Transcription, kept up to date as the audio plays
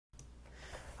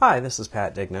Hi, this is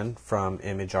Pat Dignan from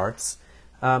Image Arts.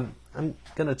 I'm going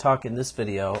to talk in this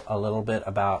video a little bit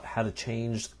about how to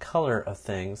change the color of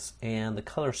things and the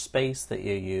color space that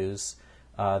you use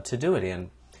to do it in.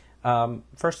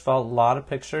 First of all, a lot of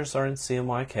pictures are in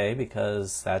CMYK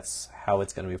because that's how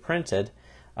it's going to be printed.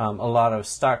 A lot of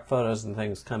stock photos and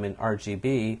things come in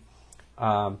RGB,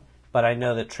 but I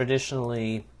know that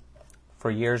traditionally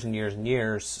for years and years and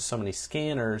years, so many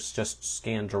scanners just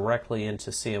scan directly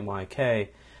into CMYK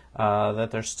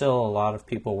that there's still a lot of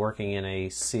people working in a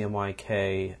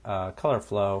CMYK color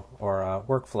flow or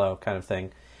workflow kind of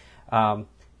thing. And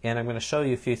I'm going to show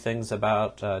you a few things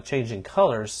about changing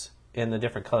colors in the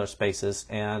different color spaces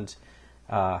and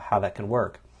how that can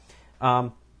work.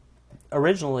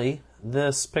 Originally,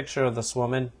 this picture of this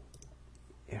woman,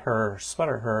 her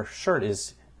shirt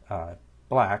is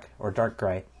black or dark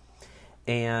gray.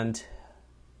 And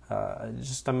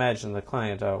just imagine the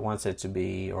client wants it to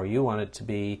be, or you want it to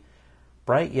be,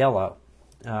 bright yellow.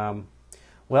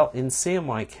 Well, in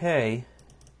CMYK,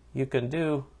 you can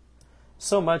do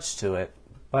so much to it,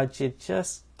 but you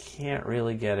just can't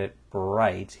really get it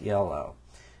bright yellow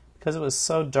because it was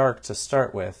so dark to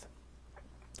start with.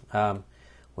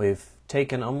 We've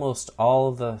taken almost all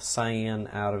of the cyan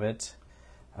out of it,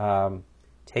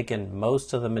 taken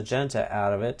most of the magenta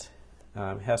out of it.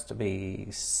 It has to be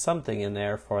something in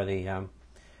there for the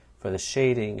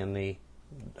shading and the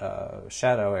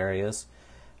shadow areas,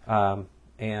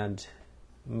 and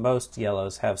most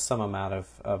yellows have some amount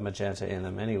of magenta in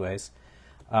them anyways.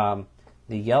 The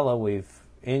yellow we've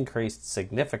increased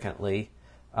significantly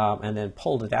and then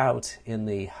pulled it out in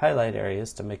the highlight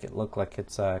areas to make it look like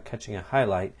it's catching a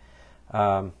highlight.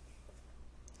 But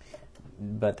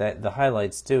the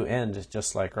highlights do end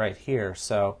just like right here,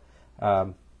 so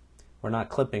we're not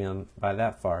clipping them by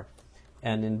that far.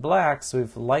 And in blacks,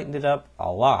 we've lightened it up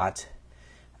a lot,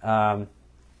 but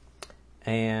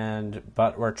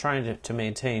we're trying to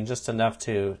maintain just enough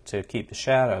to keep the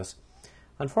shadows.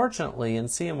 Unfortunately, in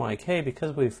CMYK,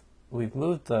 because we've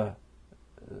moved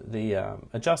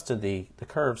adjusted the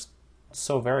curves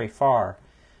so very far,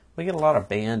 we get a lot of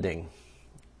banding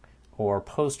or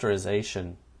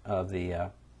posterization of the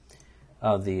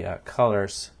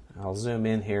colors. I'll zoom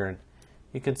in here and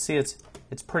you can see it's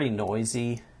pretty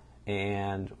noisy,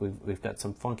 and we've got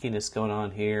some funkiness going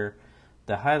on here.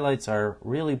 The highlights are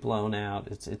really blown out.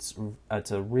 It's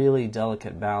a really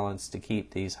delicate balance to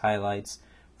keep these highlights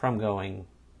from going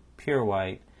pure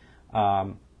white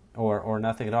or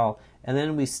nothing at all. And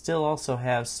then we still also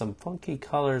have some funky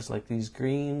colors like these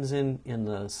greens in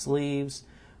the sleeves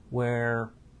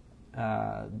where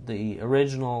the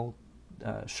original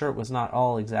shirt was not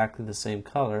all exactly the same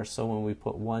color, so when we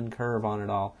put one curve on it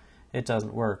all, it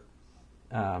doesn't work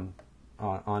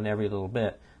on every little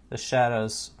bit. The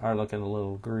shadows are looking a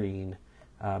little green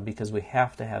because we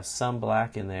have to have some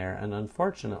black in there, and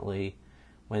unfortunately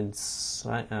when in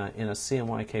a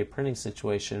CMYK printing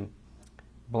situation,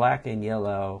 black and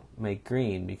yellow make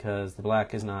green because the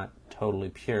black is not totally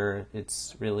pure.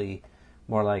 It's really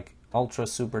more like ultra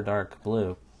super dark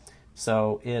blue,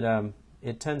 so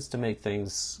it tends to make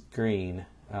things green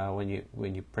when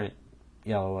you print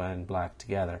yellow and black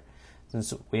together.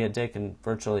 Since we had taken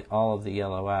virtually all of the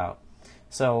yellow out,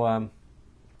 so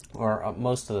or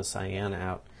most of the cyan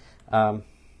out,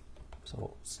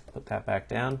 so let's put that back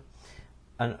down.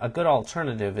 A good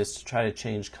alternative is to try to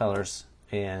change colors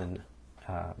in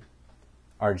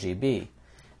RGB.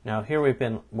 Now here we've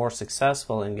been more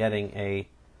successful in getting a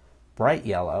bright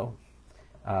yellow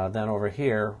than over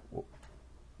here.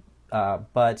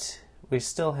 But we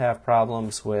still have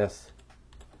problems with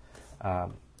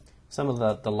some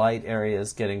of the light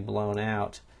areas getting blown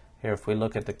out. Here, if we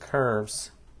look at the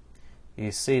curves,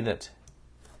 you see that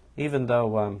even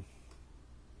though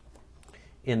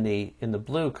in the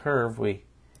blue curve,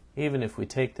 even if we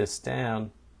take this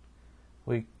down,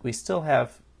 we still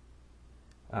have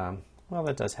well,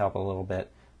 that does help a little bit,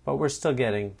 but we're still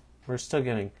getting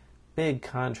big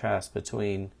contrast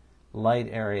between light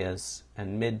areas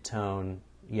and mid-tone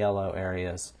yellow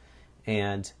areas,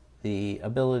 and the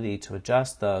ability to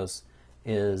adjust those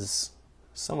is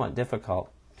somewhat difficult.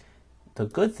 The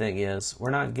good thing is we're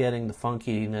not getting the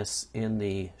funkiness in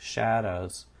the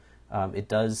shadows. It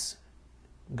does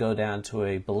go down to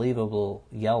a believable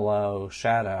yellow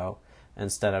shadow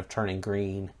instead of turning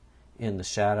green in the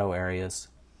shadow areas.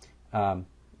 And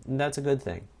that's a good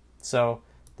thing. So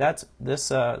this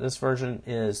version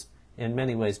is in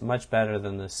many ways much better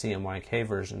than the CMYK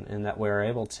version in that we're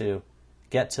able to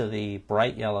get to the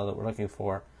bright yellow that we're looking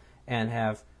for and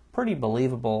have pretty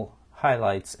believable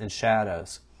highlights and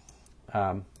shadows.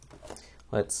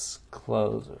 Let's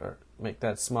close or make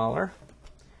that smaller.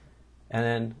 And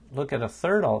then look at a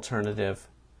third alternative.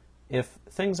 If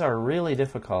things are really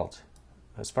difficult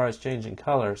as far as changing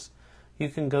colors, you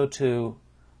can go to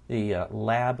the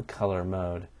lab color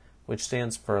mode, which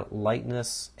stands for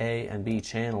lightness A and B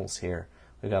channels here.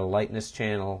 We've got a lightness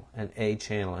channel, an A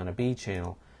channel, and a B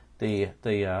channel. The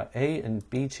A and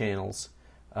B channels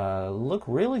look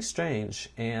really strange,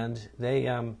 and they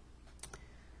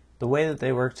the way that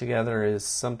they work together is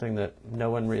something that no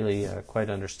one really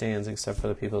quite understands except for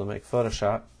the people that make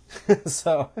Photoshop.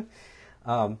 So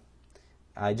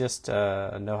I just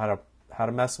know how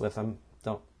to mess with them.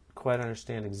 Don't quite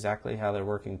understand exactly how they're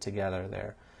working together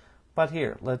there. But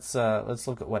here, let's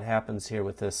look at what happens here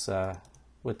with this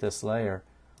layer.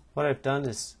 What I've done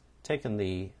is taken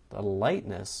the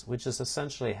lightness, which is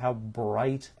essentially how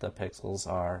bright the pixels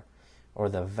are, or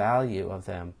the value of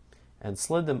them, and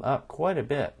slid them up quite a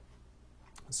bit,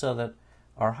 so that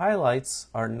our highlights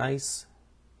are nice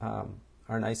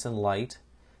and light.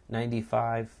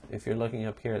 95. If you're looking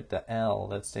up here at the L,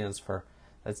 that's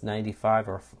 95,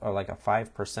 or like a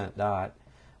 5% dot.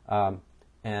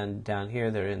 And down here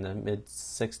they're in the mid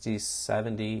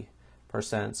 60s,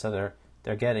 70%, so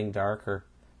they're getting darker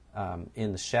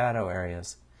in the shadow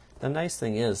areas. The nice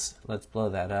thing is, let's blow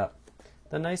that up.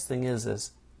 The nice thing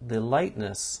is the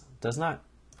lightness does not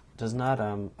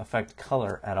affect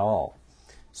color at all.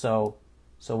 So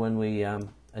when we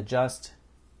adjust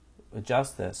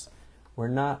this,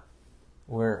 we're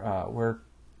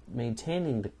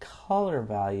maintaining the color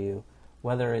value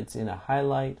whether it's in a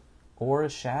highlight or a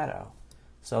shadow.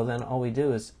 So then all we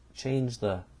do is change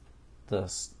the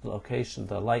location,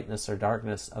 the lightness or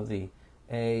darkness of the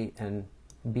A and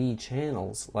B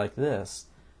channels like this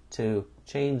to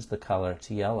change the color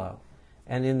to yellow.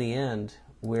 And in the end,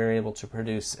 we're able to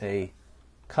produce a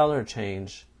color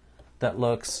change that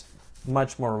looks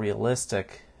much more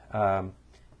realistic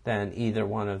than either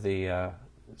one of the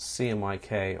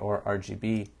CMYK or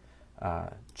RGB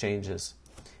changes.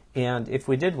 And if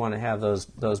we did want to have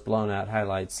those blown out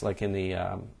highlights like in the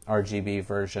RGB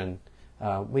version,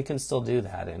 we can still do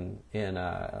that in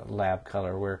lab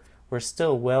color. We're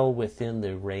still well within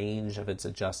the range of its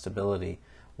adjustability,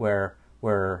 where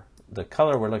the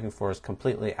color we're looking for is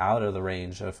completely out of the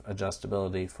range of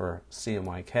adjustability for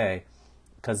CMYK,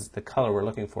 because the color we're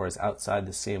looking for is outside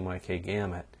the CMYK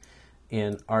gamut.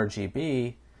 In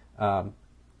RGB,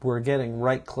 we're getting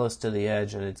right close to the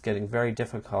edge, and it's getting very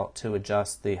difficult to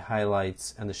adjust the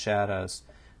highlights and the shadows.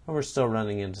 And we're still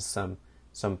running into some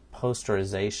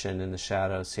posterization in the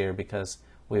shadows here because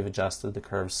we've adjusted the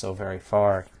curves so very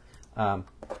far.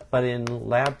 But in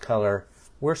lab color,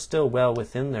 we're still well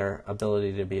within their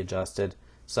ability to be adjusted.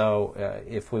 So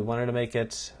if we wanted to make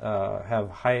it have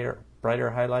higher,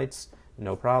 brighter highlights,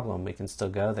 no problem, we can still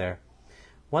go there.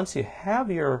 Once you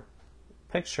have your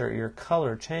picture, your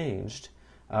color changed,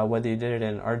 whether you did it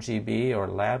in RGB or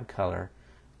lab color,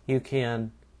 you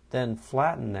can then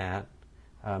flatten that.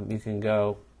 You can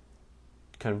go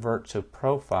convert to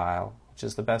profile, which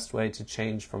is the best way to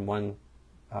change from one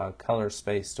color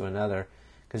space to another,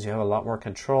 because you have a lot more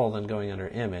control than going under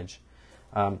image.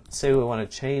 Say we want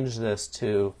to change this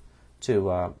to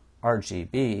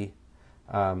RGB,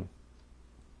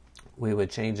 we would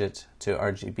change it to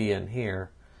RGB in here,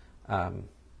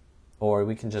 or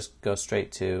we can just go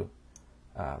straight to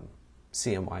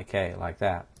CMYK like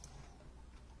that.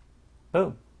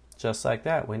 Boom, just like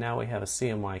that. Now we have a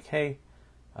CMYK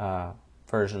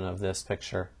version of this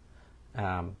picture,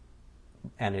 and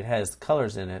it has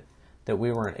colors in it that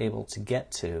we weren't able to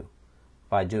get to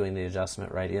by doing the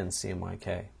adjustment right in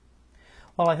CMYK.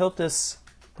 Well, I hope this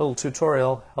little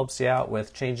tutorial helps you out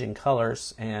with changing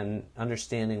colors and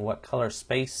understanding what color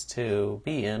space to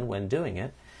be in when doing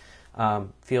it.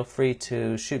 Feel free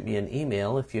to shoot me an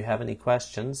email if you have any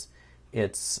questions.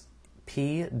 It's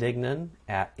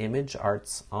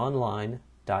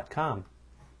pdignan@imageartsonline.com.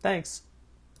 Thanks.